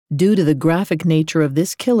Due to the graphic nature of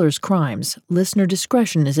this killer's crimes, listener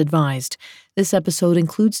discretion is advised. This episode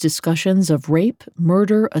includes discussions of rape,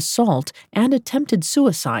 murder, assault, and attempted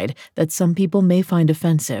suicide that some people may find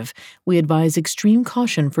offensive. We advise extreme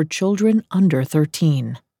caution for children under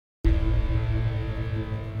 13.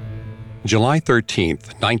 July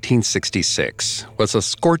 13th, 1966, was a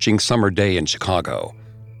scorching summer day in Chicago.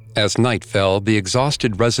 As night fell, the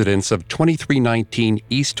exhausted residents of 2319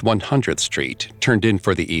 East 100th Street turned in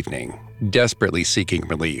for the evening, desperately seeking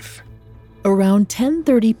relief. Around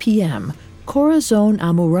 10:30 p.m., Corazon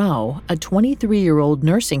Amurao, a 23-year-old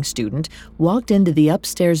nursing student, walked into the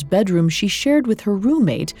upstairs bedroom she shared with her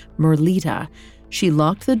roommate, Merlita. She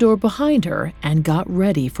locked the door behind her and got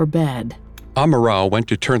ready for bed. Amurao went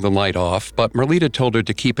to turn the light off, but Merlita told her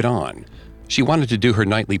to keep it on. She wanted to do her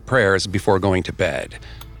nightly prayers before going to bed.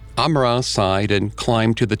 Amurao sighed and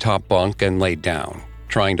climbed to the top bunk and laid down,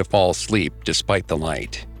 trying to fall asleep despite the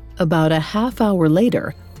light. About a half hour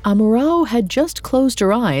later, Amurao had just closed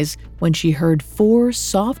her eyes when she heard 4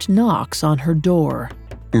 soft knocks on her door.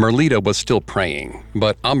 Merlita was still praying,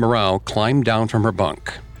 but Amurao climbed down from her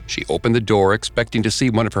bunk. She opened the door expecting to see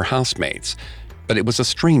one of her housemates, but it was a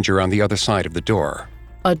stranger on the other side of the door.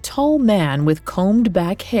 A tall man with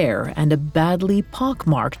combed-back hair and a badly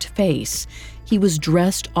pockmarked face. He was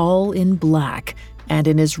dressed all in black, and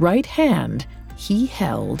in his right hand, he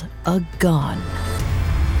held a gun.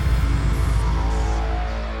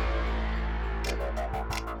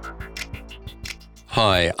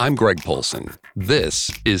 Hi, I'm Greg Polson. This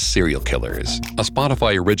is Serial Killers, a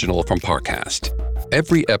Spotify original from Parcast.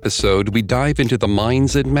 Every episode, we dive into the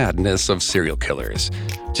minds and madness of serial killers.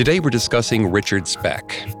 Today, we're discussing Richard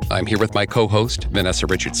Speck. I'm here with my co-host, Vanessa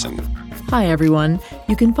Richardson. Hi, everyone.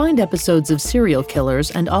 You can find episodes of Serial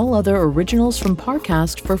Killers and all other originals from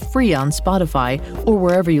Parcast for free on Spotify or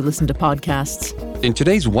wherever you listen to podcasts. In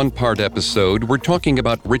today's one-part episode, we're talking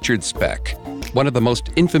about Richard Speck, one of the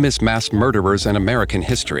most infamous mass murderers in American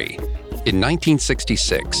history. In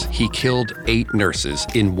 1966, he killed 8 nurses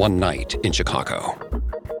in one night in Chicago.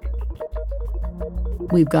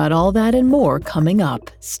 We've got all that and more coming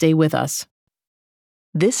up. Stay with us.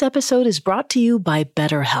 This episode is brought to you by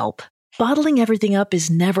BetterHelp. Bottling everything up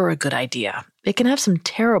is never a good idea. It can have some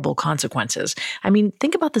terrible consequences. I mean,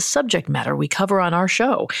 think about the subject matter we cover on our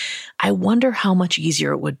show. I wonder how much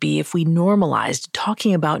easier it would be if we normalized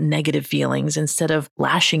talking about negative feelings instead of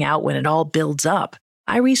lashing out when it all builds up.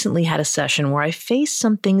 I recently had a session where I faced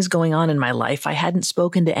some things going on in my life I hadn't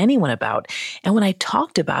spoken to anyone about, and when I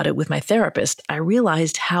talked about it with my therapist, I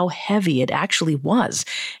realized how heavy it actually was,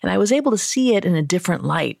 and I was able to see it in a different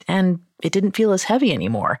light, and it didn't feel as heavy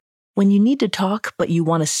anymore. When you need to talk, but you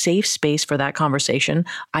want a safe space for that conversation,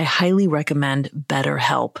 I highly recommend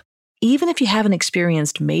BetterHelp. Even if you haven't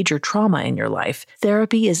experienced major trauma in your life,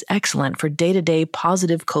 therapy is excellent for day-to-day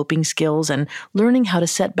positive coping skills and learning how to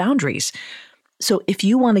set boundaries. So if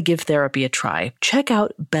you want to give therapy a try, check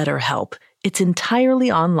out BetterHelp. It's entirely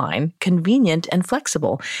online, convenient, and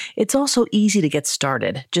flexible. It's also easy to get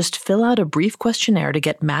started. Just fill out a brief questionnaire to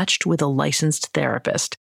get matched with a licensed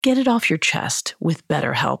therapist. Get it off your chest with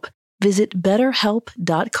BetterHelp. Visit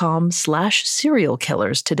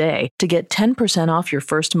betterhelp.com/serialkillers today to get 10% off your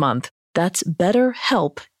first month. That's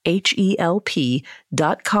BetterHelp,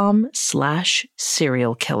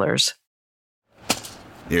 HELP.com/serialkillers.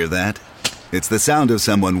 Hear that? It's the sound of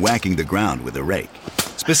someone whacking the ground with a rake.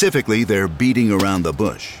 Specifically, they're beating around the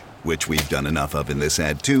bush, which we've done enough of in this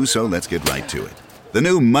ad too, so let's get right to it. The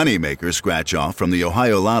new Moneymaker scratch-off from the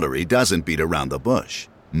Ohio Lottery doesn't beat around the bush.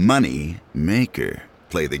 Money Maker.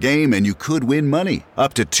 Play the game and you could win money,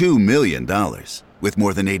 up to $2 million. With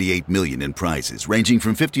more than $88 million in prizes, ranging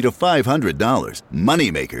from $50 to $500,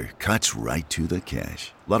 Moneymaker cuts right to the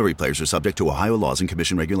cash. Lottery players are subject to Ohio laws and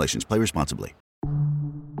commission regulations. Play responsibly.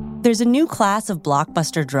 There's a new class of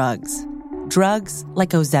blockbuster drugs. Drugs like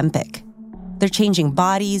Ozempic. They're changing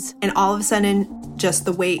bodies. And all of a sudden, just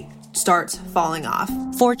the weight starts falling off.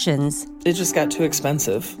 Fortunes. It just got too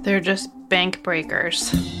expensive. They're just bank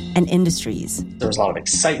breakers. And industries. There was a lot of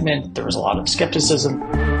excitement. There was a lot of skepticism.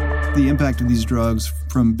 The impact of these drugs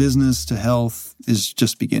from business to health is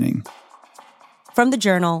just beginning. From the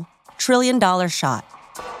Journal, $1 Trillion Shot.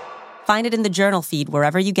 Find it in the Journal feed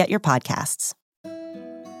wherever you get your podcasts.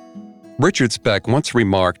 Richard Speck once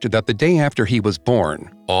remarked that the day after he was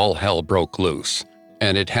born, all hell broke loose,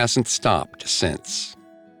 and it hasn't stopped since.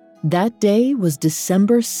 That day was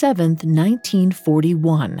December 7th,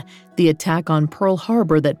 1941, the attack on Pearl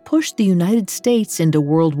Harbor that pushed the United States into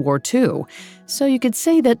World War II. So you could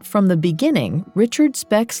say that from the beginning, Richard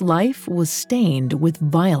Speck's life was stained with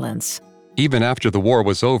violence. Even after the war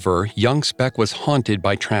was over, young Speck was haunted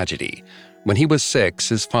by tragedy. When he was 6,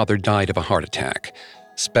 his father died of a heart attack.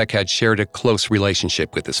 Speck had shared a close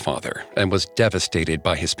relationship with his father and was devastated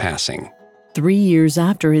by his passing. 3 years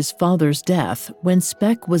after his father's death, when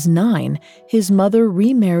Speck was 9, his mother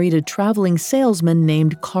remarried a traveling salesman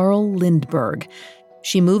named Carl Lindbergh.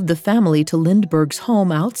 She moved the family to Lindbergh's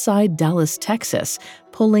home outside Dallas, Texas,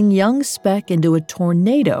 pulling young Speck into a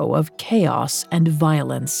tornado of chaos and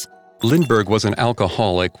violence. Lindbergh was an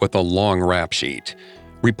alcoholic with a long rap sheet,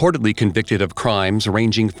 reportedly convicted of crimes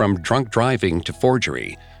ranging from drunk driving to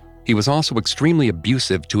forgery. He was also extremely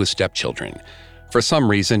abusive to his stepchildren. For some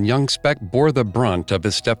reason, young Speck bore the brunt of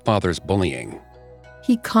his stepfather's bullying.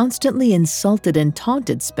 He constantly insulted and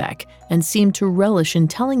taunted Speck and seemed to relish in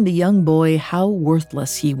telling the young boy how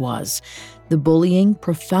worthless he was. The bullying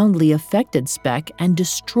profoundly affected Speck and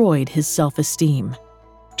destroyed his self-esteem.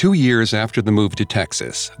 2 years after the move to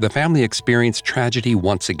Texas, the family experienced tragedy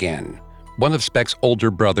once again. One of Speck's older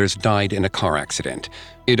brothers died in a car accident.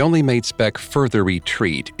 It only made Speck further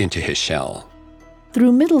retreat into his shell.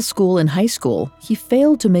 Through middle school and high school, he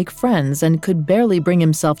failed to make friends and could barely bring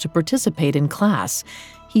himself to participate in class.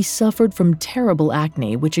 He suffered from terrible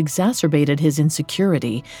acne, which exacerbated his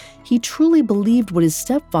insecurity. He truly believed what his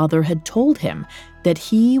stepfather had told him, that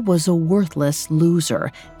he was a worthless loser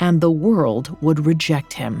and the world would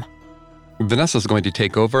reject him. Vanessa's going to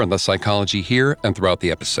take over on the psychology here and throughout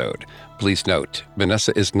the episode. Please note,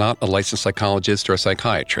 Vanessa is not a licensed psychologist or a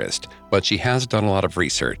psychiatrist, but she has done a lot of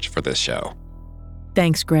research for this show.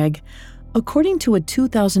 Thanks, Greg. According to a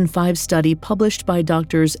 2005 study published by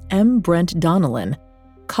Drs. M. Brent Donnellan,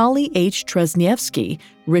 Kali H. Tresniewski,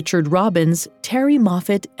 Richard Robbins, Terry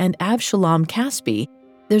Moffat, and Avshalom Caspi,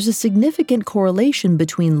 there's a significant correlation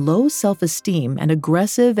between low self-esteem and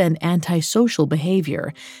aggressive and antisocial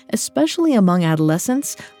behavior. Especially among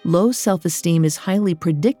adolescents, low self-esteem is highly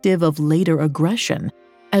predictive of later aggression,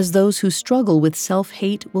 as those who struggle with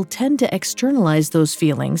self-hate will tend to externalize those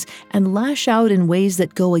feelings and lash out in ways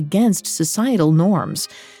that go against societal norms.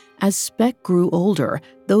 As Speck grew older,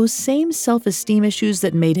 those same self-esteem issues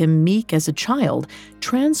that made him meek as a child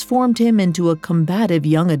transformed him into a combative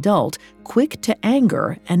young adult, quick to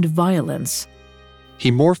anger and violence.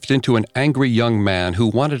 He morphed into an angry young man who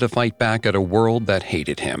wanted to fight back at a world that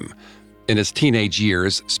hated him. In his teenage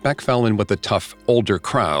years, Speck fell in with a tough, older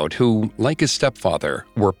crowd who, like his stepfather,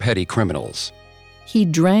 were petty criminals. He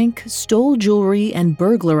drank, stole jewelry, and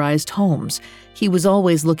burglarized homes. He was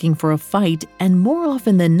always looking for a fight, and more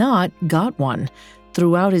often than not, got one.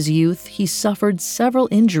 Throughout his youth, he suffered several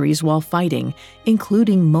injuries while fighting,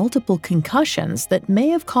 including multiple concussions that may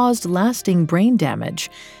have caused lasting brain damage.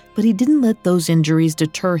 But he didn't let those injuries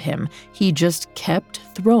deter him. He just kept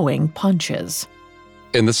throwing punches.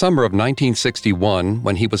 In the summer of 1961,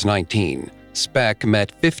 when he was 19, Speck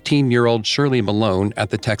met 15-year-old Shirley Malone at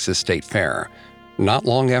the Texas State Fair. Not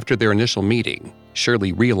long after their initial meeting,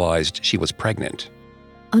 Shirley realized she was pregnant.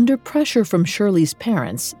 Under pressure from Shirley's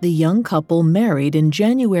parents, the young couple married in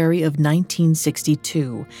January of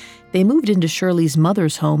 1962. They moved into Shirley's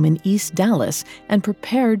mother's home in East Dallas and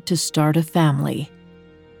prepared to start a family.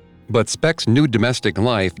 But Speck's new domestic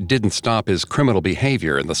life didn't stop his criminal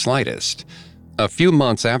behavior in the slightest. A few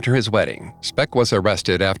months after his wedding, Speck was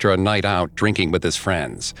arrested after a night out drinking with his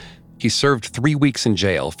friends. He served 3 weeks in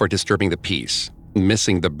jail for disturbing the peace,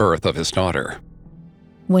 missing the birth of his daughter.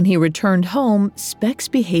 When he returned home, Speck's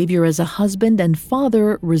behavior as a husband and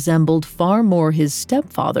father resembled far more his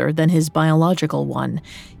stepfather than his biological one.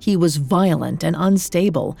 He was violent and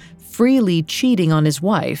unstable, freely cheating on his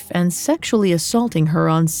wife and sexually assaulting her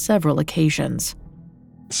on several occasions.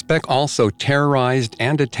 Speck also terrorized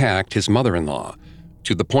and attacked his mother-in-law,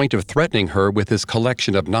 to the point of threatening her with his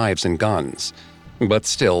collection of knives and guns. But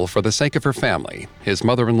still, for the sake of her family, his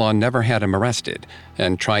mother-in-law never had him arrested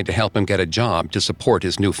and tried to help him get a job to support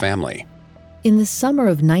his new family. In the summer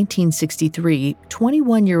of 1963,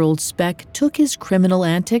 21-year-old Speck took his criminal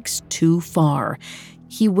antics too far.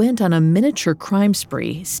 He went on a miniature crime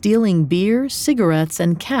spree, stealing beer, cigarettes,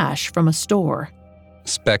 and cash from a store.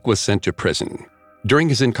 Speck was sent to prison. During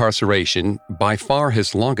his incarceration, by far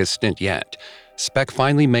his longest stint yet, Speck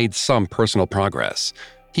finally made some personal progress.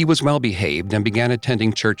 He was well-behaved and began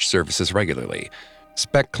attending church services regularly.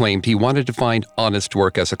 Speck claimed he wanted to find honest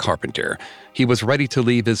work as a carpenter. He was ready to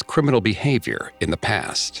leave his criminal behavior in the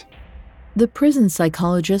past. The prison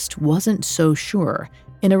psychologist wasn't so sure.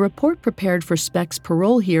 In a report prepared for Speck's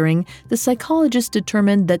parole hearing, the psychologist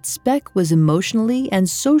determined that Speck was emotionally and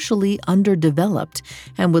socially underdeveloped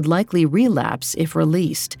and would likely relapse if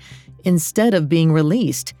released. Instead of being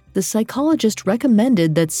released, the psychologist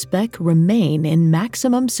recommended that Speck remain in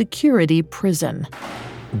maximum security prison.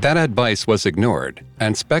 That advice was ignored,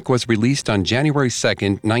 and Speck was released on January 2,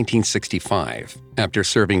 1965, after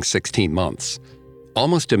serving 16 months.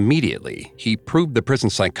 Almost immediately, he proved the prison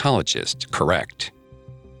psychologist correct.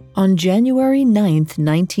 On January 9,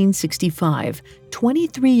 1965,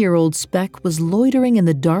 23-year-old Speck was loitering in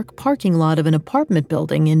the dark parking lot of an apartment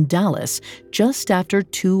building in Dallas just after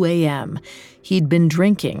 2 a.m. He'd been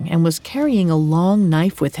drinking and was carrying a long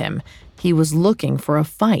knife with him. He was looking for a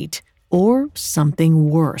fight or something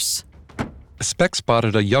worse. Speck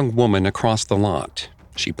spotted a young woman across the lot.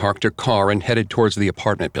 She parked her car and headed towards the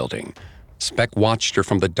apartment building. Speck watched her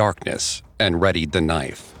from the darkness and readied the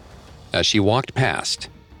knife. As she walked past,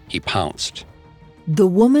 he pounced. The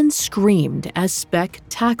woman screamed as Speck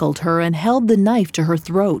tackled her and held the knife to her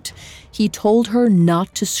throat. He told her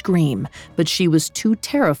not to scream, but she was too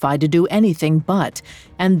terrified to do anything but,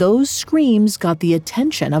 and those screams got the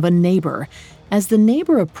attention of a neighbor. As the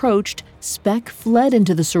neighbor approached, Speck fled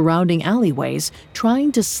into the surrounding alleyways,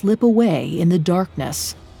 trying to slip away in the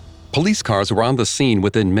darkness. Police cars were on the scene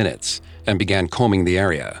within minutes and began combing the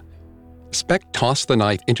area. Speck tossed the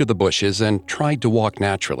knife into the bushes and tried to walk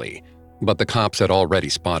naturally, but the cops had already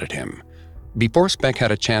spotted him. Before Speck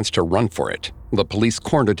had a chance to run for it, the police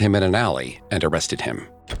cornered him in an alley and arrested him.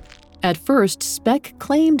 At first, Speck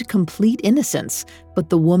claimed complete innocence, but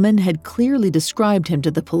the woman had clearly described him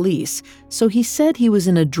to the police, so he said he was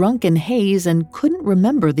in a drunken haze and couldn't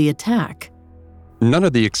remember the attack. None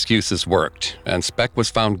of the excuses worked, and Speck was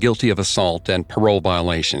found guilty of assault and parole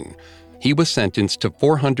violation. He was sentenced to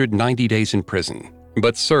 490 days in prison,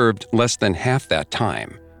 but served less than half that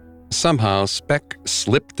time. Somehow, Speck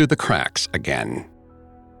slipped through the cracks again.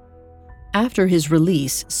 After his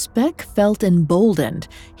release, Speck felt emboldened.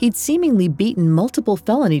 He'd seemingly beaten multiple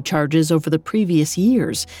felony charges over the previous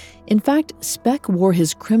years. In fact, Speck wore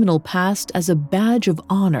his criminal past as a badge of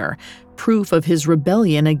honor, proof of his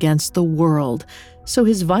rebellion against the world. So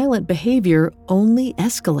his violent behavior only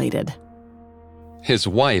escalated. His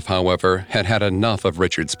wife, however, had had enough of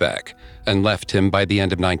Richard Speck and left him by the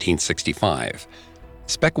end of 1965.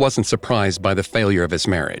 Speck wasn't surprised by the failure of his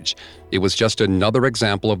marriage. It was just another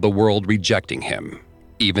example of the world rejecting him,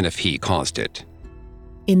 even if he caused it.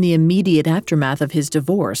 In the immediate aftermath of his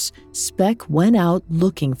divorce, Speck went out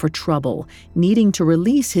looking for trouble, needing to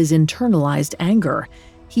release his internalized anger.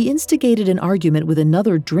 He instigated an argument with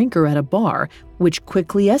another drinker at a bar, which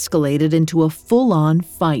quickly escalated into a full-on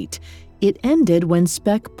fight. It ended when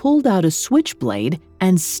Speck pulled out a switchblade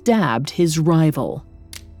and stabbed his rival.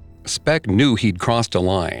 Speck knew he'd crossed a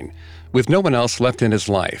line. With no one else left in his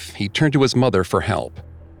life, he turned to his mother for help.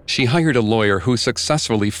 She hired a lawyer who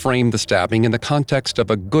successfully framed the stabbing in the context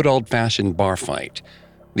of a good old-fashioned bar fight.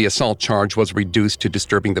 The assault charge was reduced to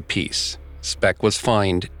disturbing the peace. Speck was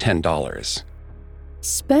fined $10.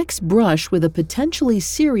 Speck's brush with a potentially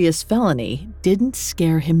serious felony didn't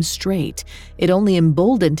scare him straight. It only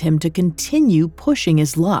emboldened him to continue pushing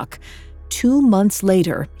his luck. 2 months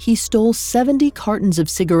later, he stole 70 cartons of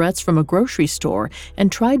cigarettes from a grocery store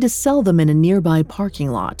and tried to sell them in a nearby parking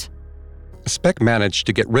lot. Speck managed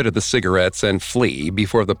to get rid of the cigarettes and flee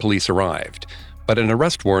before the police arrived, but an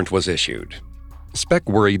arrest warrant was issued. Speck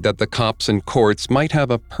worried that the cops and courts might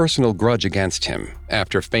have a personal grudge against him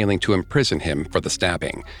after failing to imprison him for the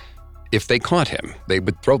stabbing. If they caught him, they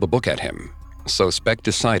would throw the book at him, so Speck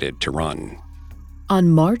decided to run. On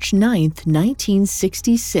March 9,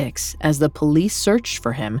 1966, as the police searched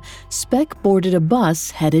for him, Speck boarded a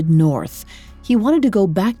bus headed north. He wanted to go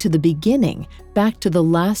back to the beginning, back to the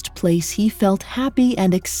last place he felt happy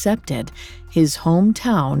and accepted, his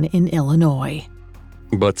hometown in Illinois.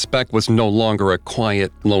 But Speck was no longer a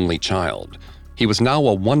quiet, lonely child. He was now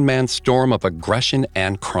a one-man storm of aggression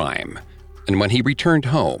and crime. And when he returned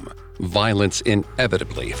home, violence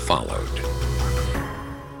inevitably followed.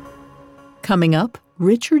 Coming up,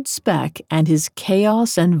 Richard Speck and his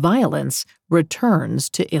chaos and violence returns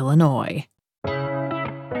to Illinois.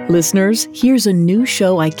 Listeners, here's a new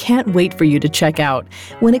show I can't wait for you to check out.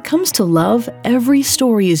 When it comes to love, every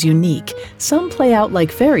story is unique. Some play out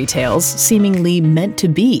like fairy tales, seemingly meant to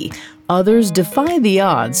be. Others defy the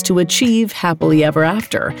odds to achieve happily ever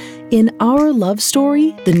after. In Our Love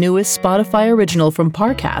Story, the newest Spotify original from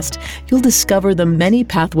Parcast, you'll discover the many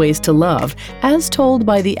pathways to love, as told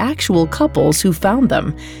by the actual couples who found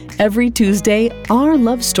them. Every Tuesday, Our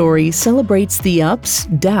Love Story celebrates the ups,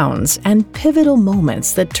 downs, and pivotal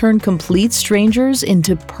moments that turn complete strangers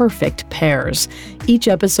into perfect pairs. Each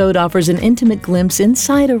episode offers an intimate glimpse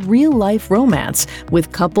inside a real-life romance,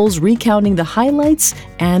 with couples recounting the highlights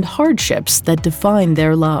and hardships that define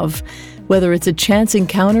their love. Whether it's a chance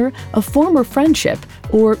encounter, a former friendship,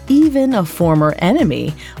 or even a former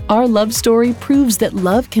enemy, our love story proves that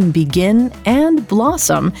love can begin and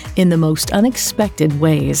blossom in the most unexpected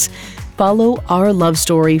ways. Follow Our Love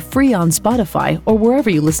Story free on Spotify or wherever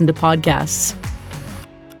you listen to podcasts.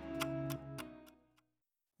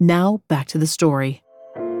 Now, back to the story.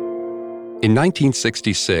 In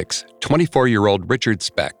 1966, 24-year-old Richard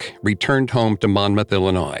Speck returned home to Monmouth,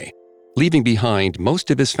 Illinois, leaving behind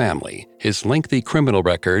most of his family, his lengthy criminal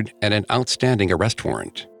record, and an outstanding arrest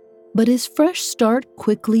warrant. But his fresh start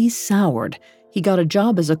quickly soured. He got a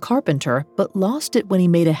job as a carpenter, but lost it when he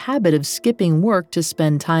made a habit of skipping work to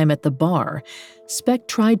spend time at the bar. Speck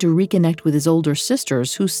tried to reconnect with his older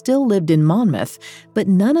sisters, who still lived in Monmouth, but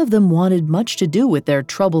none of them wanted much to do with their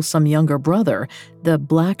troublesome younger brother, the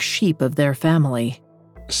black sheep of their family.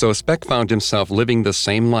 So Speck found himself living the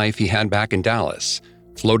same life he had back in Dallas,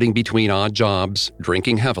 floating between odd jobs,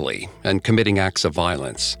 drinking heavily, and committing acts of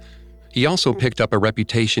violence. He also picked up a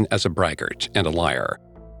reputation as a braggart and a liar.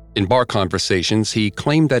 In bar conversations, he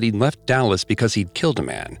claimed that he'd left Dallas because he'd killed a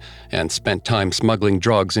man and spent time smuggling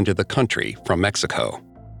drugs into the country from Mexico.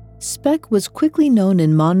 Speck was quickly known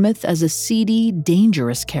in Monmouth as a seedy,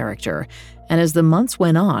 dangerous character, and as the months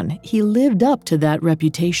went on, he lived up to that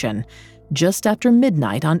reputation. Just after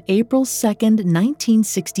midnight on April 2,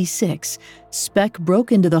 1966, Speck broke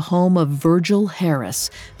into the home of Virgil Harris,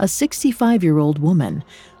 a 65-year-old woman.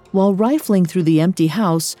 While rifling through the empty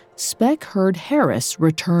house, Speck heard Harris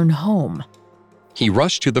return home. He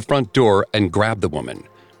rushed to the front door and grabbed the woman.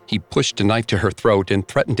 He pushed a knife to her throat and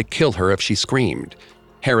threatened to kill her if she screamed.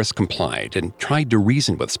 Harris complied and tried to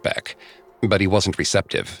reason with Speck, but he wasn't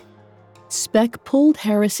receptive. Speck pulled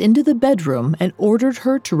Harris into the bedroom and ordered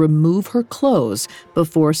her to remove her clothes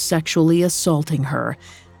before sexually assaulting her.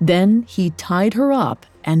 Then he tied her up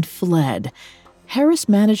and fled. Harris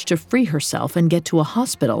managed to free herself and get to a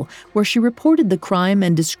hospital, where she reported the crime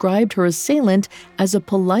and described her assailant as a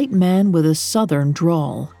polite man with a southern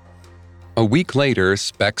drawl. A week later,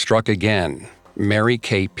 Speck struck again. Mary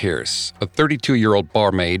Kay Pierce, a 32-year-old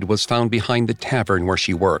barmaid, was found behind the tavern where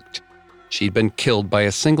she worked. She'd been killed by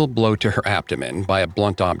a single blow to her abdomen by a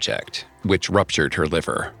blunt object, which ruptured her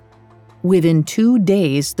liver. Within 2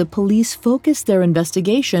 days, the police focused their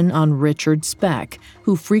investigation on Richard Speck,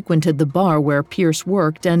 who frequented the bar where Pierce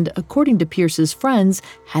worked and, according to Pierce's friends,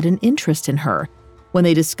 had an interest in her. When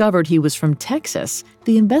they discovered he was from Texas,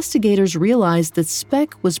 the investigators realized that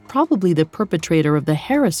Speck was probably the perpetrator of the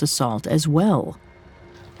Harris assault as well.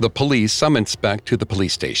 The police summoned Speck to the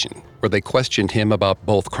police station, where they questioned him about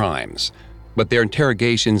both crimes. But their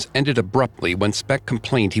interrogations ended abruptly when Speck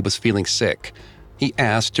complained he was feeling sick. He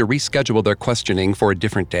asked to reschedule their questioning for a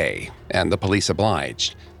different day, and the police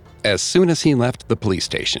obliged. As soon as he left the police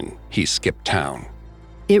station, he skipped town.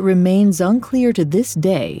 It remains unclear to this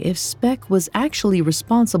day if Speck was actually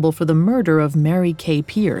responsible for the murder of Mary Kay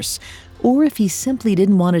Pierce, or if he simply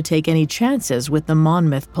didn't want to take any chances with the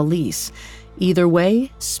Monmouth police. Either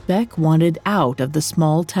way, Speck wanted out of the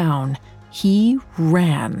small town. He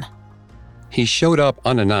ran. He showed up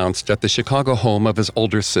unannounced at the Chicago home of his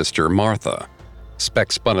older sister, Martha.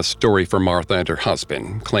 Speck spun a story for Martha and her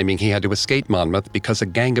husband, claiming he had to escape Monmouth because a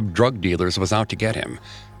gang of drug dealers was out to get him.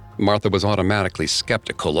 Martha was automatically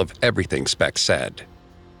skeptical of everything Speck said.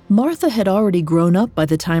 Martha had already grown up by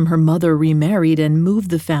the time her mother remarried and moved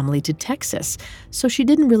the family to Texas, so she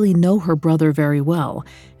didn't really know her brother very well.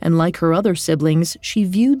 And like her other siblings, she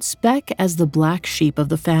viewed Speck as the black sheep of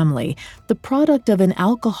the family, the product of an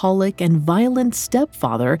alcoholic and violent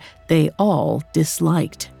stepfather they all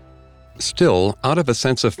disliked. Still, out of a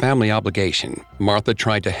sense of family obligation, Martha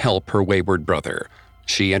tried to help her wayward brother.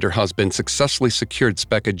 She and her husband successfully secured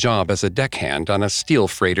Speck a job as a deckhand on a steel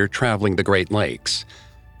freighter traveling the Great Lakes.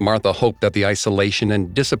 Martha hoped that the isolation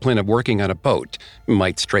and discipline of working on a boat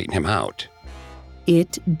might straighten him out.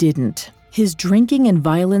 It didn't. His drinking and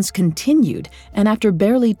violence continued, and after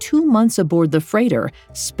barely 2 months aboard the freighter,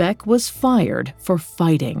 Speck was fired for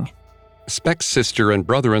fighting. Speck's sister and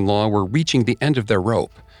brother-in-law were reaching the end of their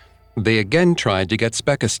rope. They again tried to get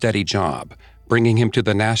Speck a steady job, bringing him to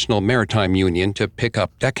the National Maritime Union to pick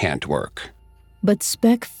up deckhand work. But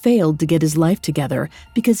Speck failed to get his life together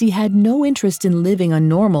because he had no interest in living a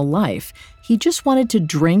normal life. He just wanted to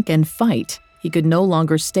drink and fight. He could no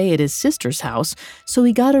longer stay at his sister's house, so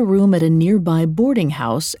he got a room at a nearby boarding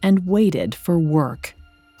house and waited for work.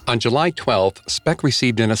 On July 12th, Speck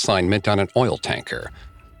received an assignment on an oil tanker.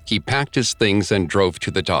 He packed his things and drove to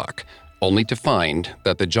the dock, only to find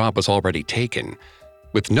that the job was already taken.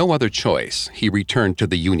 With no other choice, he returned to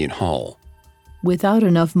the Union Hall. Without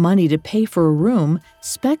enough money to pay for a room,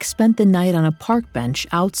 Speck spent the night on a park bench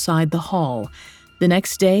outside the hall. The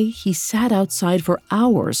next day, he sat outside for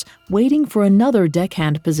hours, waiting for another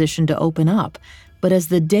deckhand position to open up. But as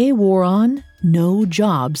the day wore on, no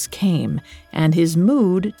jobs came, and his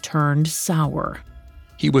mood turned sour.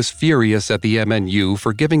 He was furious at the MNU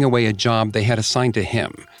for giving away a job they had assigned to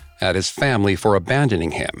him, at his family for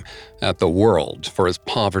abandoning him, at the world for his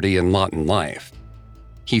poverty and lot in life.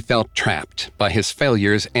 He felt trapped by his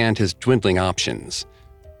failures and his dwindling options.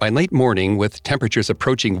 By late morning, with temperatures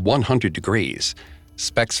approaching 100 degrees,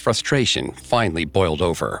 Speck's frustration finally boiled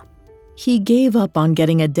over. He gave up on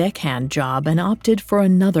getting a deckhand job and opted for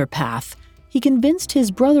another path. He convinced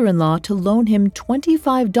his brother-in-law to loan him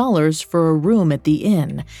 $25 for a room at the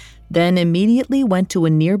inn, then immediately went to a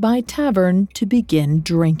nearby tavern to begin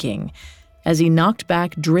drinking. As he knocked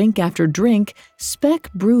back drink after drink,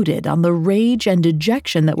 Speck brooded on the rage and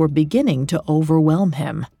dejection that were beginning to overwhelm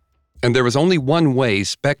him. And there was only one way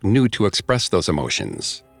Speck knew to express those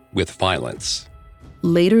emotions: with violence.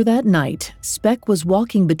 Later that night, Speck was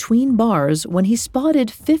walking between bars when he spotted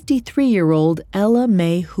 53-year-old Ella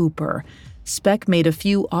Mae Hooper. Speck made a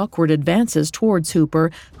few awkward advances towards Hooper,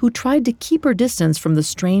 who tried to keep her distance from the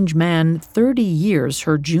strange man 30 years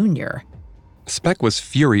her junior. Speck was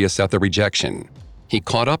furious at the rejection. He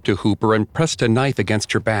caught up to Hooper and pressed a knife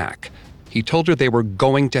against her back. He told her they were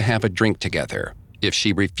going to have a drink together. If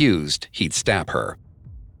she refused, he'd stab her.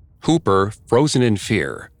 Hooper, frozen in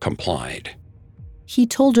fear, complied. He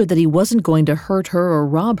told her that he wasn't going to hurt her or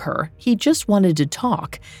rob her. He just wanted to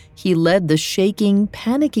talk. He led the shaking,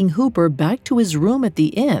 panicking Hooper back to his room at the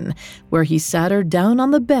inn, where he sat her down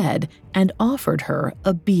on the bed and offered her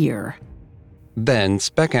a beer. Then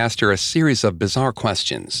Speck asked her a series of bizarre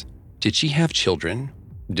questions. Did she have children?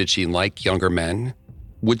 Did she like younger men?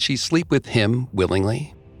 Would she sleep with him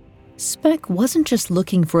willingly? Speck wasn't just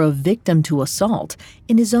looking for a victim to assault.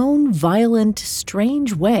 In his own violent,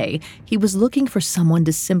 strange way, he was looking for someone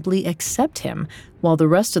to simply accept him, while the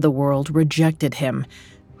rest of the world rejected him.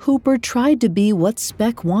 Hooper tried to be what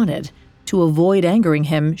Speck wanted. To avoid angering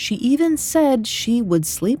him, she even said she would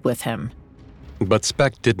sleep with him. But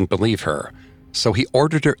Speck didn't believe her, so he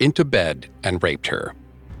ordered her into bed and raped her.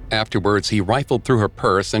 Afterwards, he rifled through her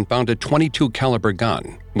purse and found a .22 caliber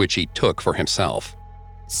gun, which he took for himself.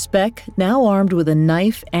 Speck, now armed with a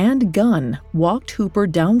knife and gun, walked Hooper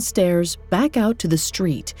downstairs back out to the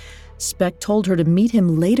street. Speck told her to meet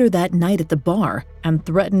him later that night at the bar and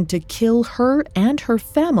threatened to kill her and her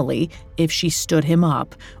family if she stood him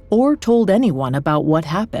up or told anyone about what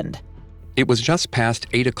happened. It was just past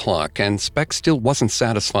 8 o'clock, and Speck still wasn't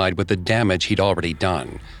satisfied with the damage he'd already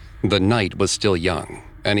done. The night was still young,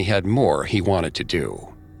 and he had more he wanted to do.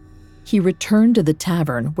 He returned to the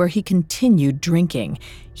tavern, where he continued drinking.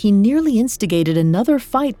 He nearly instigated another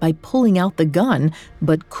fight by pulling out the gun,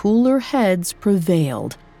 but cooler heads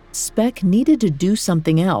prevailed. Speck needed to do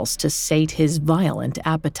something else to sate his violent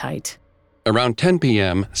appetite. Around 10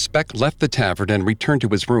 p.m., Speck left the tavern and returned to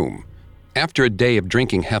his room. After a day of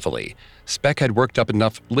drinking heavily, Speck had worked up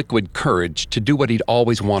enough liquid courage to do what he'd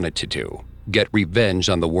always wanted to do: get revenge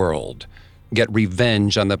on the world, get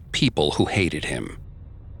revenge on the people who hated him.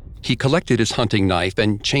 He collected his hunting knife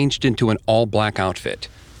and changed into an all-black outfit.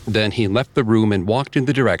 Then he left the room and walked in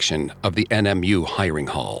the direction of the NMU hiring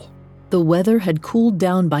hall. The weather had cooled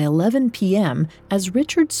down by 11 p.m. as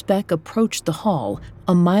Richard Speck approached the hall,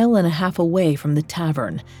 a mile and a half away from the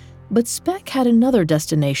tavern. But Speck had another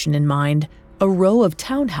destination in mind: a row of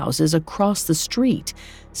townhouses across the street.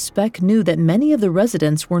 Speck knew that many of the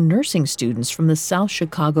residents were nursing students from the South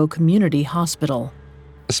Chicago Community Hospital.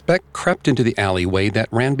 Speck crept into the alleyway that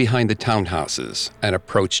ran behind the townhouses and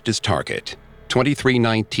approached his target,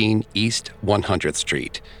 2319 East 100th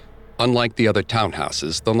Street. Unlike the other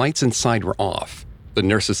townhouses, the lights inside were off, the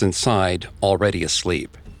nurses inside already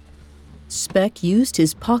asleep. Speck used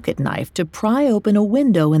his pocket knife to pry open a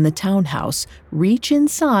window in the townhouse, reach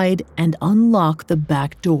inside, and unlock the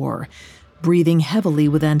back door. Breathing heavily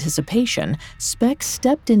with anticipation, Speck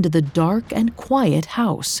stepped into the dark and quiet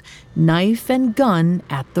house, knife and gun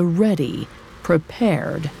at the ready,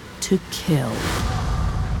 prepared to kill.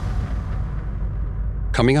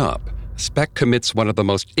 Coming up, Speck commits one of the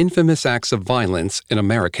most infamous acts of violence in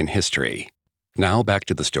American history. Now back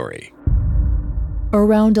to the story.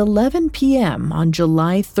 Around 11 p.m. on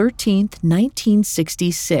July 13,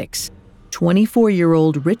 1966,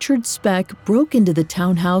 24-year-old Richard Speck broke into the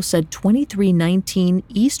townhouse at 2319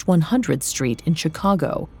 East 100th Street in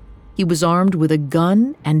Chicago. He was armed with a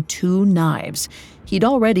gun and 2 knives. He'd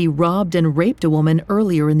already robbed and raped a woman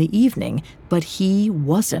earlier in the evening, but he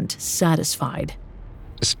wasn't satisfied.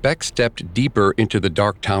 Speck stepped deeper into the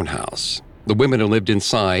dark townhouse. The women who lived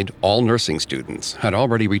inside, all nursing students, had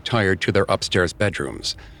already retired to their upstairs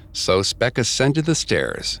bedrooms, so Speck ascended the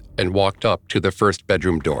stairs and walked up to the first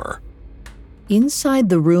bedroom door. Inside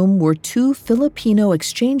the room were two Filipino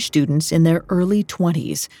exchange students in their early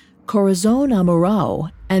 20s, Corazon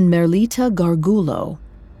Amurao and Merlita Gargulo.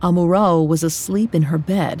 Amurao was asleep in her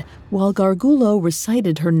bed, while Gargulo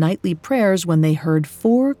recited her nightly prayers when they heard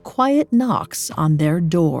 4 quiet knocks on their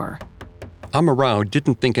door. Amurao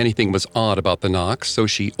didn't think anything was odd about the knocks, so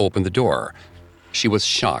she opened the door. She was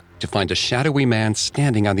shocked to find a shadowy man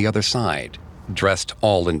standing on the other side, dressed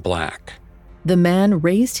all in black. The man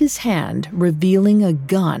raised his hand, revealing a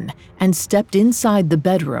gun, and stepped inside the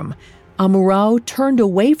bedroom. Amurao turned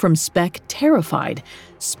away from Speck, terrified.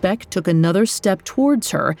 Speck took another step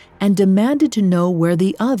towards her and demanded to know where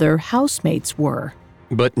the other housemates were.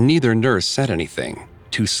 But neither nurse said anything,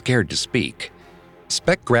 too scared to speak.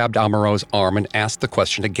 Speck grabbed Amurao's arm and asked the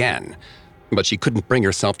question again, but she couldn't bring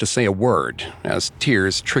herself to say a word as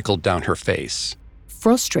tears trickled down her face.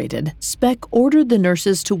 Frustrated, Speck ordered the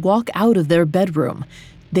nurses to walk out of their bedroom.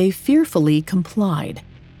 They fearfully complied.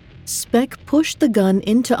 Speck pushed the gun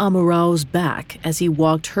into Amurao's back as he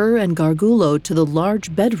walked her and Gargulo to the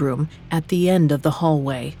large bedroom at the end of the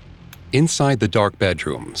hallway. Inside the dark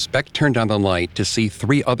bedroom, Speck turned on the light to see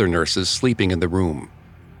 3 other nurses sleeping in the room.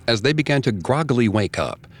 As they began to groggily wake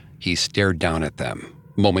up, he stared down at them,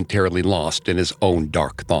 momentarily lost in his own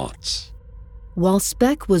dark thoughts. While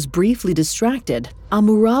Speck was briefly distracted,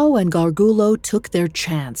 Amurao and Gargulo took their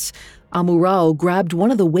chance. Amurao grabbed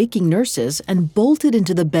one of the waking nurses and bolted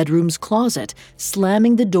into the bedroom's closet,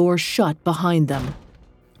 slamming the door shut behind them.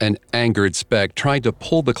 An angered Speck tried to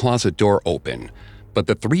pull the closet door open, but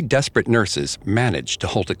the 3 desperate nurses managed to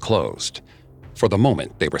hold it closed. For the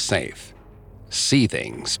moment, they were safe.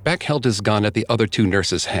 Seething, Speck held his gun at the other 2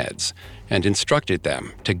 nurses' heads and instructed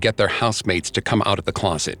them to get their housemates to come out of the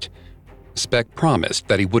closet. Speck promised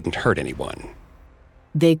that he wouldn't hurt anyone.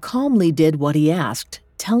 They calmly did what he asked,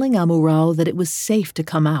 telling Amurao that it was safe to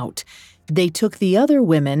come out. They took the other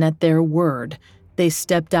women at their word. They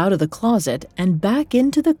stepped out of the closet and back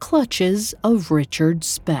into the clutches of Richard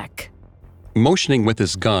Speck. Motioning with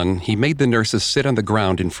his gun, he made the nurses sit on the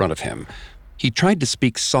ground in front of him. He tried to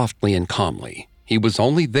speak softly and calmly. He was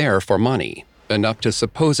only there for money, enough to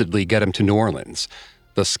supposedly get him to New Orleans.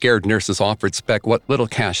 The scared nurses offered Speck what little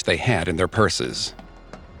cash they had in their purses.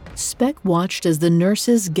 Speck watched as the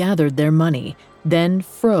nurses gathered their money, then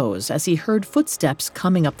froze as he heard footsteps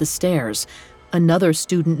coming up the stairs. Another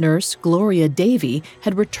student nurse, Gloria Davy,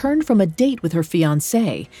 had returned from a date with her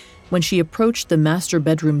fiancé. When she approached the master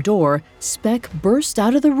bedroom door, Speck burst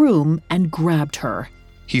out of the room and grabbed her.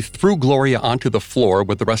 He threw Gloria onto the floor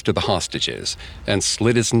with the rest of the hostages and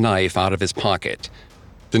slid his knife out of his pocket.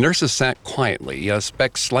 The nurses sat quietly as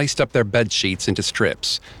Speck sliced up their bed sheets into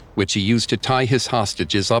strips, which he used to tie his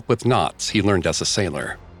hostages up with knots he learned as a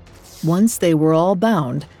sailor. Once they were all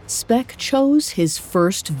bound, Speck chose his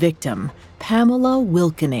first victim, Pamela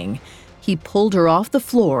Wilkening. He pulled her off the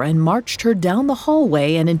floor and marched her down the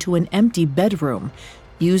hallway and into an empty bedroom.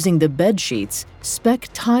 Using the bed sheets, Speck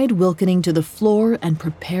tied Wilkening to the floor and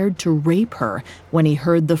prepared to rape her when he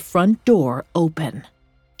heard the front door open.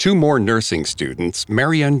 2 more nursing students,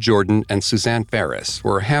 Marianne Jordan and Suzanne Ferris,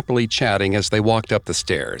 were happily chatting as they walked up the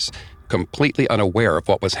stairs, completely unaware of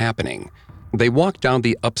what was happening. They walked down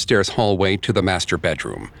the upstairs hallway to the master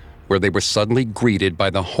bedroom, where they were suddenly greeted by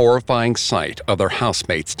the horrifying sight of their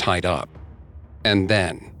housemates tied up. And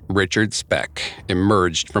then Richard Speck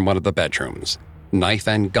emerged from one of the bedrooms, knife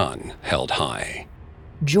and gun held high.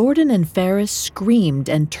 Jordan and Ferris screamed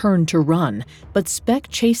and turned to run, but Speck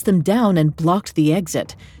chased them down and blocked the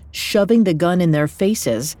exit. Shoving the gun in their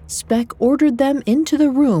faces, Speck ordered them into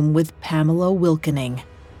the room with Pamela Wilkening.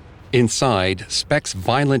 Inside, Speck's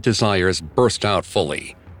violent desires burst out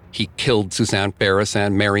fully. He killed Suzanne Ferris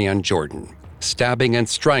and Marianne Jordan, stabbing and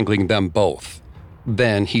strangling them both.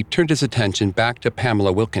 Then he turned his attention back to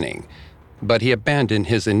Pamela Wilkening, but he abandoned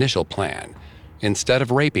his initial plan. Instead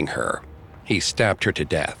of raping her, he stabbed her to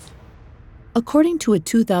death. According to a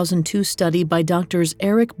 2002 study by doctors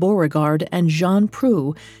Eric Beauregard and Jean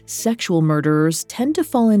Preux, sexual murderers tend to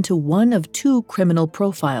fall into one of 2 criminal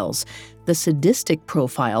profiles, the sadistic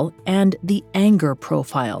profile and the anger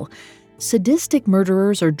profile. Sadistic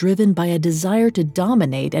murderers are driven by a desire to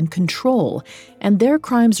dominate and control, and their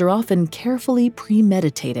crimes are often carefully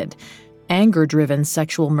premeditated. Anger-driven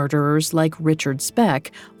sexual murderers like Richard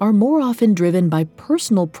Speck are more often driven by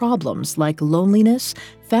personal problems like loneliness,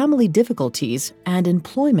 family difficulties, and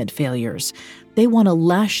employment failures. They want to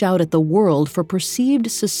lash out at the world for perceived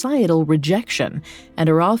societal rejection and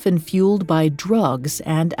are often fueled by drugs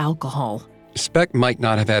and alcohol. Speck might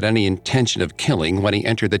not have had any intention of killing when he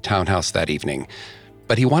entered the townhouse that evening,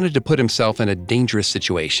 but he wanted to put himself in a dangerous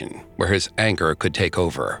situation where his anger could take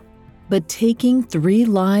over. But taking 3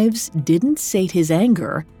 lives didn't sate his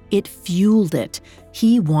anger, it fueled it.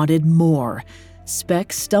 He wanted more.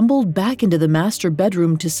 Speck stumbled back into the master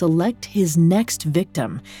bedroom to select his next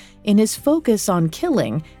victim. In his focus on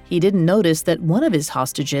killing, he didn't notice that one of his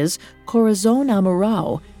hostages, Corazon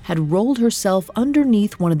Amorao, had rolled herself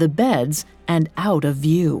underneath one of the beds and out of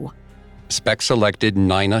view. Speck selected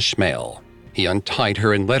Nina Schmale. He untied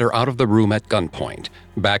her and led her out of the room at gunpoint,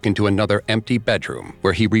 back into another empty bedroom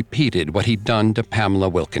where he repeated what he'd done to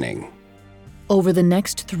Pamela Wilkening. Over the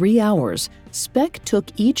next 3 hours, Speck took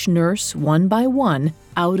each nurse one by one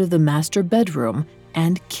out of the master bedroom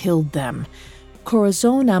and killed them.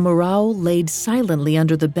 Corazon Amorao laid silently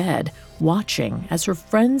under the bed, watching as her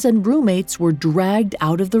friends and roommates were dragged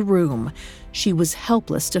out of the room. She was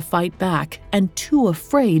helpless to fight back and too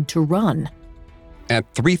afraid to run.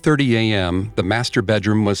 At 3:30 a.m., the master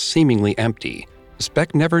bedroom was seemingly empty.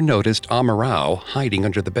 Speck never noticed Amorao hiding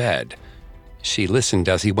under the bed. She listened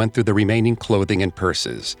as he went through the remaining clothing and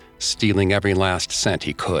purses, stealing every last cent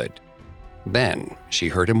he could. Then she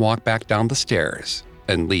heard him walk back down the stairs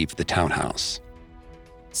and leave the townhouse.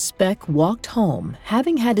 Speck walked home,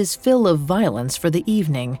 having had his fill of violence for the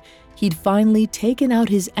evening. He'd finally taken out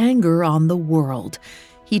his anger on the world.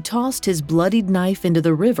 He tossed his bloodied knife into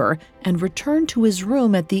the river and returned to his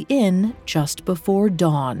room at the inn just before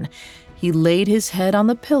dawn. He laid his head on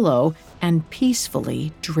the pillow and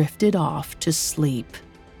peacefully drifted off to sleep.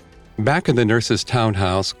 Back in the nurse's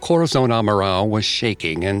townhouse, Corazon Amorao was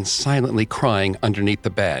shaking and silently crying underneath the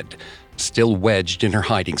bed, still wedged in her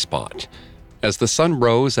hiding spot. As the sun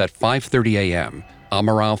rose at 5:30 a.m.,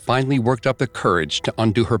 Amorao finally worked up the courage to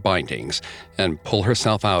undo her bindings and pull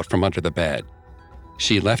herself out from under the bed.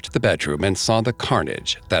 She left the bedroom and saw the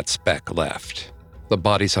carnage that Speck left. The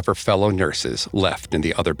bodies of her fellow nurses left in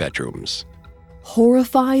the other bedrooms.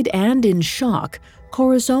 Horrified and in shock,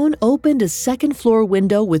 Corazon opened a second-floor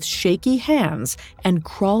window with shaky hands and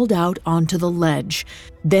crawled out onto the ledge.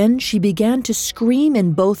 Then she began to scream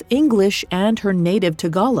in both English and her native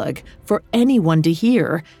Tagalog for anyone to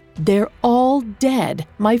hear. "They're all dead.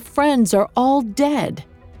 My friends are all dead."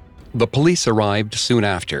 The police arrived soon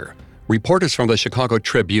after. Reporters from the Chicago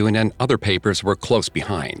Tribune and other papers were close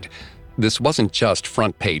behind. This wasn't just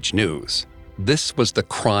front-page news. This was the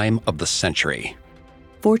crime of the century.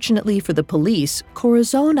 Fortunately for the police,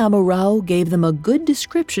 Corazon Amorao gave them a good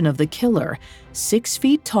description of the killer. 6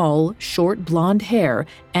 feet tall, short blonde hair,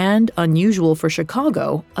 and, unusual for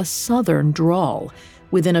Chicago, a southern drawl.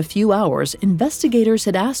 Within a few hours, investigators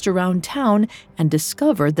had asked around town and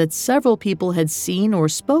discovered that several people had seen or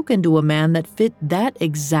spoken to a man that fit that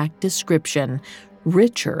exact description,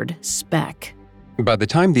 Richard Speck. By the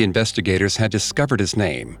time the investigators had discovered his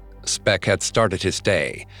name, Speck had started his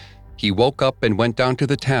day. He woke up and went down to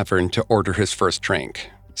the tavern to order his first drink,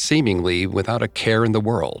 seemingly without a care in the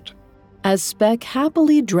world. As Speck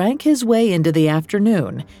happily drank his way into the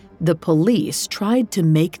afternoon, the police tried to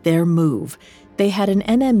make their move. They had an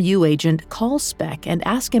NMU agent call Speck and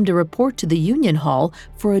ask him to report to the Union Hall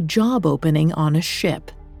for a job opening on a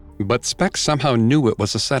ship. But Speck somehow knew it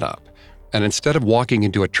was a setup, and instead of walking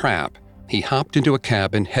into a trap, he hopped into a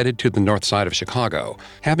cab and headed to the north side of Chicago.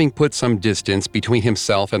 Having put some distance between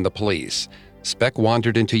himself and the police, Speck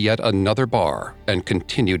wandered into yet another bar and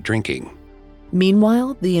continued drinking.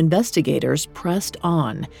 Meanwhile, the investigators pressed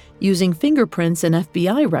on. Using fingerprints and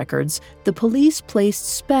FBI records, the police placed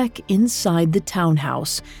Speck inside the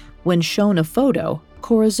townhouse. When shown a photo,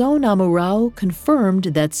 Corazon Amorao confirmed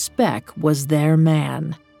that Speck was their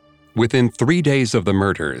man. Within 3 days of the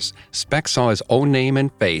murders, Speck saw his own name and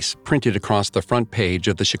face printed across the front page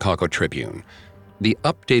of the Chicago Tribune. The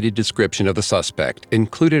updated description of the suspect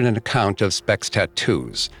included an account of Speck's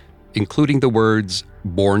tattoos, including the words,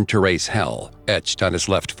 "Born to Raise Hell," etched on his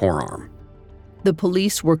left forearm. The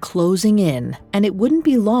police were closing in, and it wouldn't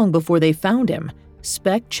be long before they found him.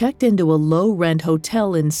 Speck checked into a low-rent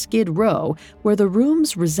hotel in Skid Row where the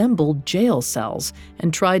rooms resembled jail cells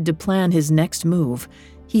and tried to plan his next move.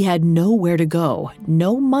 He had nowhere to go,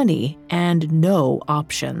 no money, and no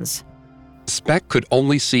options. Speck could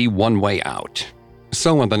only see one way out.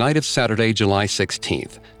 So on the night of Saturday, July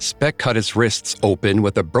 16th, Speck cut his wrists open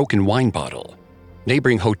with a broken wine bottle.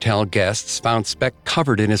 Neighboring hotel guests found Speck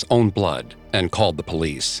covered in his own blood and called the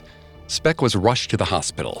police. Speck was rushed to the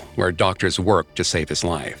hospital, where doctors worked to save his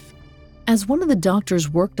life. As one of the doctors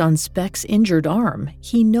worked on Speck's injured arm,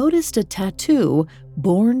 he noticed a tattoo,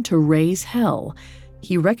 "Born to Raise Hell."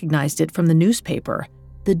 He recognized it from the newspaper.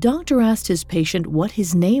 The doctor asked his patient what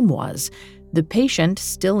his name was. The patient,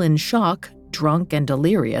 still in shock, drunk and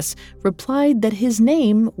delirious, replied that his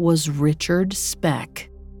name was Richard Speck.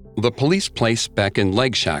 The police placed Speck in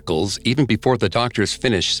leg shackles even before the doctors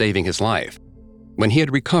finished saving his life. When he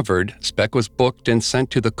had recovered, Speck was booked and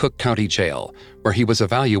sent to the Cook County Jail, where he was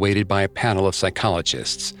evaluated by a panel of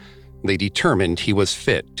psychologists. They determined he was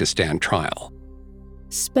fit to stand trial.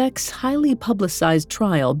 Speck's highly publicized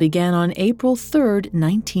trial began on April 3,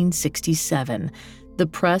 1967. The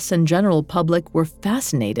press and general public were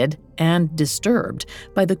fascinated and disturbed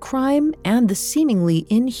by the crime and the seemingly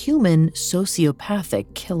inhuman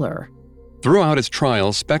sociopathic killer. Throughout his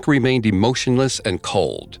trial, Speck remained emotionless and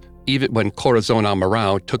cold, even when Corazon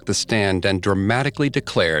Amorão took the stand and dramatically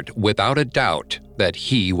declared, without a doubt, that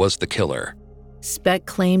he was the killer. Speck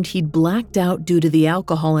claimed he'd blacked out due to the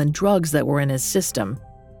alcohol and drugs that were in his system.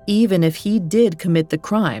 Even if he did commit the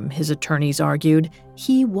crime, his attorneys argued,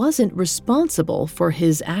 he wasn't responsible for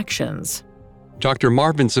his actions. Dr.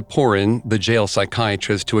 Marvin Ziporin, the jail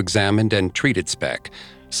psychiatrist who examined and treated Speck,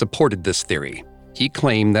 supported this theory. He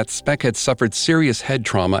claimed that Speck had suffered serious head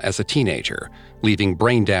trauma as a teenager, leaving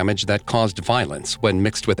brain damage that caused violence when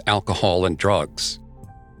mixed with alcohol and drugs.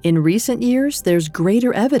 In recent years, there's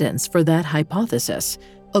greater evidence for that hypothesis.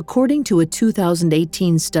 According to a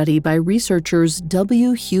 2018 study by researchers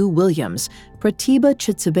W. Hugh Williams, Pratibha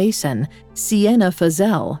Chitsabasan, Sienna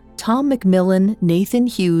Fazel, Tom McMillan, Nathan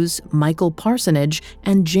Hughes, Michael Parsonage,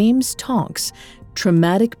 and James Tonks,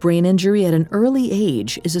 traumatic brain injury at an early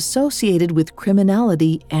age is associated with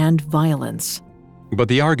criminality and violence. But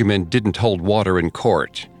the argument didn't hold water in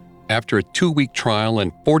court. After a 2-week trial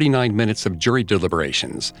and 49 minutes of jury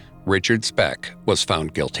deliberations, Richard Speck was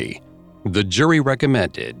found guilty. The jury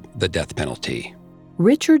recommended the death penalty.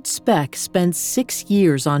 Richard Speck spent 6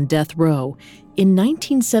 years on death row. In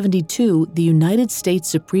 1972, the United States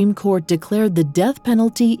Supreme Court declared the death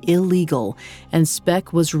penalty illegal, and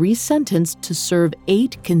Speck was resentenced to serve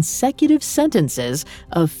 8 consecutive sentences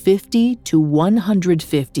of 50 to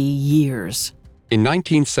 150 years. In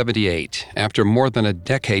 1978, after more than a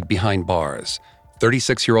decade behind bars,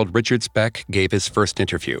 36-year-old Richard Speck gave his first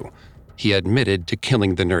interview. He admitted to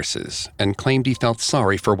killing the nurses and claimed he felt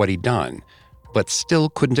sorry for what he'd done, but still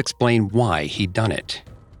couldn't explain why he'd done it.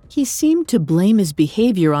 He seemed to blame his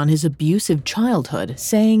behavior on his abusive childhood,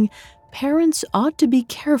 saying, "Parents ought to be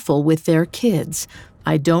careful with their kids.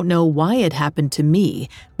 I don't know why it happened to me,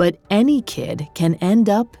 but any kid can end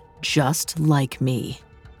up just like me."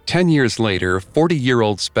 10 years later,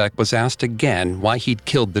 40-year-old Speck was asked again why he'd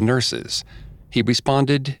killed the nurses. He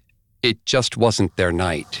responded, "It just wasn't their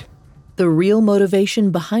night." The real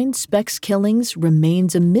motivation behind Speck's killings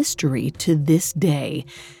remains a mystery to this day.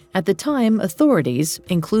 At the time, authorities,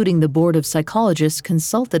 including the board of psychologists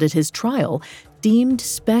consulted at his trial, deemed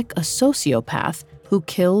Speck a sociopath who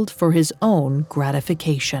killed for his own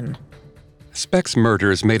gratification. Speck's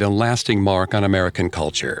murders made a lasting mark on American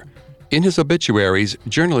culture. In his obituaries,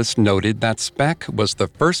 journalists noted that Speck was the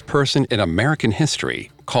first person in American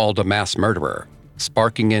history called a mass murderer,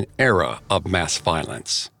 sparking an era of mass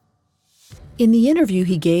violence. In the interview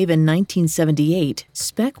he gave in 1978,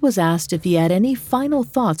 Speck was asked if he had any final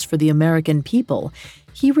thoughts for the American people.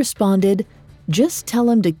 He responded, "Just tell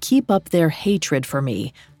them to keep up their hatred for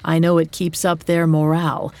me. I know it keeps up their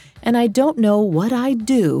morale, and I don't know what I'd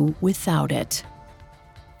do without it."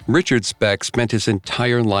 Richard Speck spent his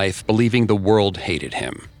entire life believing the world hated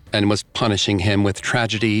him and was punishing him with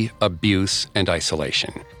tragedy, abuse, and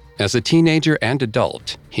isolation. As a teenager and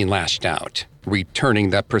adult, he lashed out, returning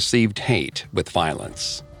that perceived hate with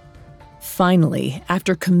violence. Finally,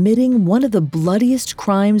 after committing one of the bloodiest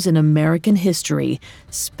crimes in American history,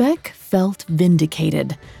 Speck felt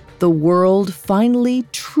vindicated. The world finally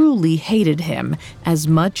truly hated him as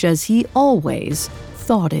much as he always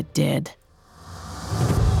thought it did.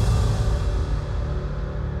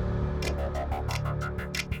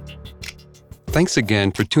 Thanks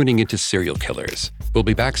again for tuning into Serial Killers. We'll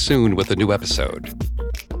be back soon with a new episode.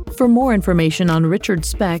 For more information on Richard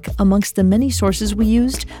Speck, amongst the many sources we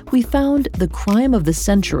used, we found The Crime of the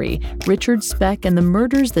Century, Richard Speck and the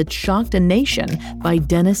Murders That Shocked a Nation by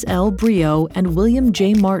Dennis L. Brio and William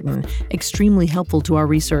J. Martin, extremely helpful to our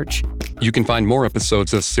research. You can find more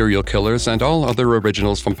episodes of Serial Killers and all other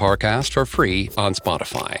originals from Parcast for free on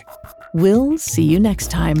Spotify. We'll see you next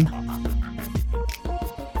time.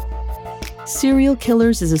 Serial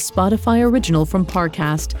Killers is a Spotify original from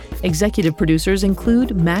Parcast. Executive producers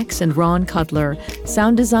include Max and Ron Cutler.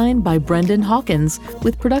 Sound design by Brendan Hawkins,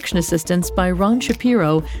 with production assistance by Ron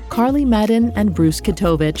Shapiro, Carly Madden, and Bruce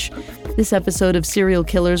Kitovich. This episode of Serial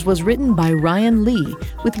Killers was written by Ryan Lee,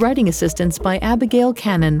 with writing assistance by Abigail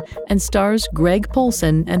Cannon, and stars Greg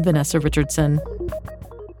Polson and Vanessa Richardson.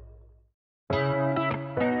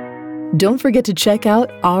 Don't forget to check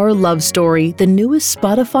out Our Love Story, the newest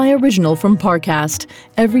Spotify original from Parcast.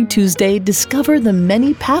 Every Tuesday, discover the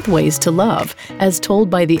many pathways to love, as told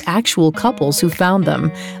by the actual couples who found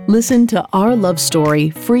them. Listen to Our Love Story,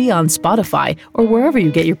 free on Spotify or wherever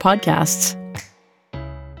you get your podcasts.